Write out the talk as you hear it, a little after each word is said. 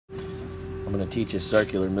I'm going to teach you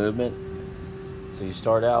circular movement. So you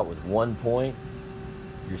start out with 1 point,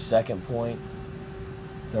 your second point,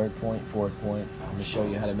 third point, fourth point. I'm going to show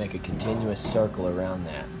you how to make a continuous circle around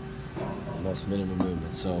that. Most minimum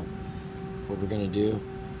movement. So what we're going to do,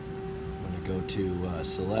 I'm going to go to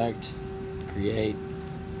select, create,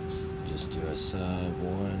 just do a sub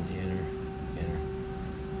 1, enter,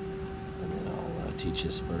 and then I'll teach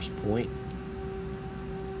this first point.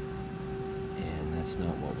 And that's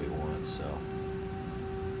not what we want, so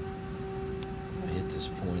I hit this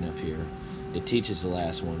point up here. It teaches the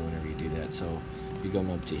last one whenever you do that, so you go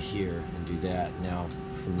up to here and do that. Now,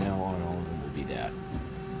 from now on, all of them will be that,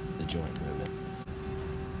 the joint movement.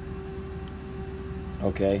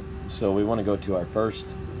 Okay, so we want to go to our first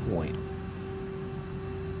point.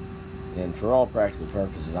 And for all practical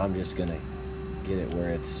purposes, I'm just going to get it where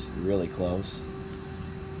it's really close,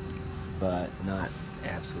 but not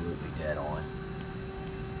absolutely dead on.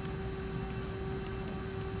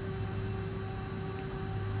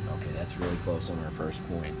 Okay, that's really close on our first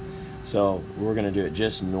point. So we're going to do it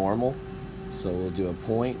just normal. So we'll do a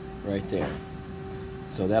point right there.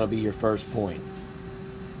 So that'll be your first point.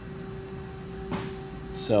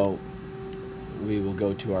 So we will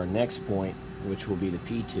go to our next point, which will be the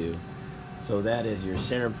P2. So that is your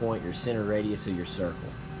center point, your center radius of your circle.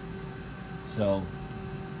 So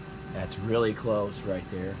that's really close right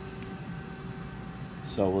there.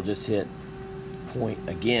 So we'll just hit point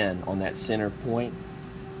again on that center point,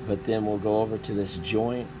 but then we'll go over to this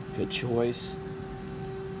joint, put choice,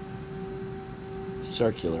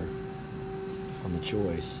 circular on the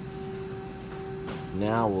choice.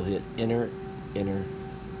 Now we'll hit enter, enter,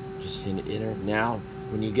 just hit enter. Now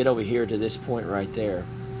when you get over here to this point right there,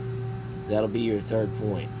 that'll be your third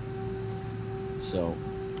point. So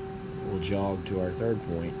we'll jog to our third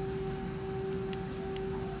point.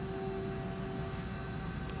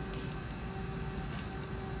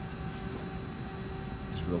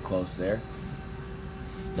 It's real close there.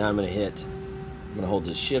 Now I'm going to hold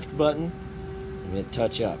the shift button and hit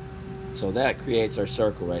touch up. So that creates our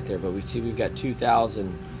circle right there, but we see we've got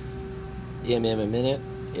 2,000 mm a minute.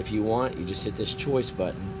 If you want, you just hit this choice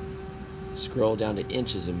button, scroll down to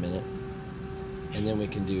inches a minute, and then we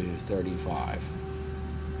can do 35.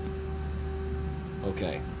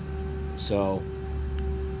 Okay, so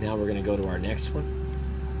now we're going to go to our next one.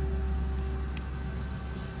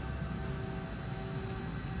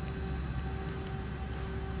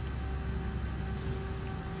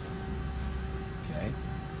 Okay,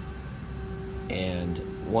 and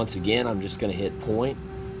once again I'm just going to hit point,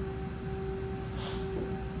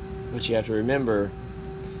 but you have to remember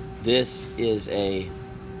this is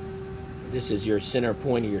your center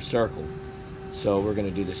point of your circle. So we're going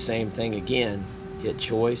to do the same thing again. Hit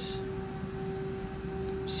choice,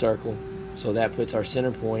 circle. So that puts our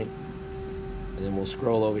center point, and then we'll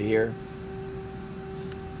scroll over here.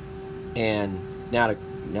 And now to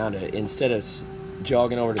instead of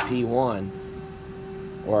jogging over to P1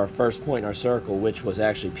 or our first point in our circle, which was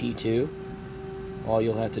actually P2, all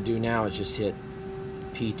you'll have to do now is just hit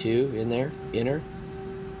P2 in there, enter,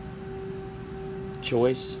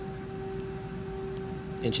 choice,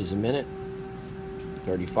 inches a minute,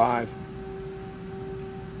 35.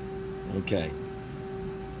 Okay,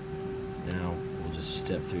 now we'll just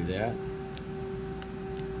step through that.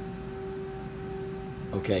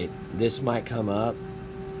 Okay, this might come up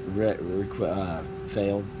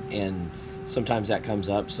failed, and sometimes that comes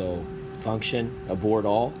up, so function abort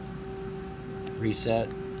all, reset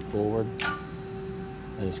forward,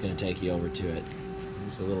 and it's going to take you over to it.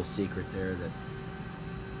 There's a little secret there that,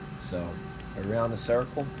 so around the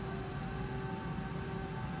circle.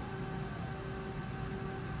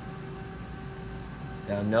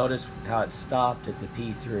 Now notice how it stopped at the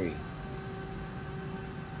P3.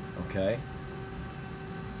 Okay,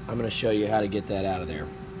 I'm going to show you how to get that out of there.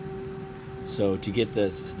 So to get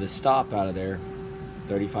the stop out of there,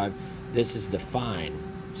 35, this is the fine.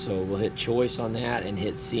 So we'll hit choice on that and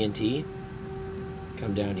hit CNT.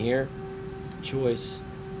 Come down here, choice,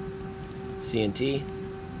 CNT.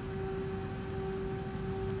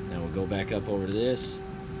 Now we'll go back up over to this,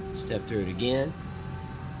 step through it again.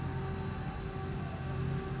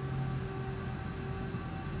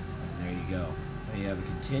 And there you go. Now you have a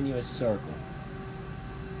continuous circle.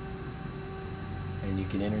 And you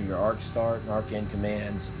can enter your arc start and arc end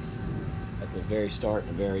commands at the very start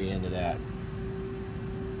and the very end of that.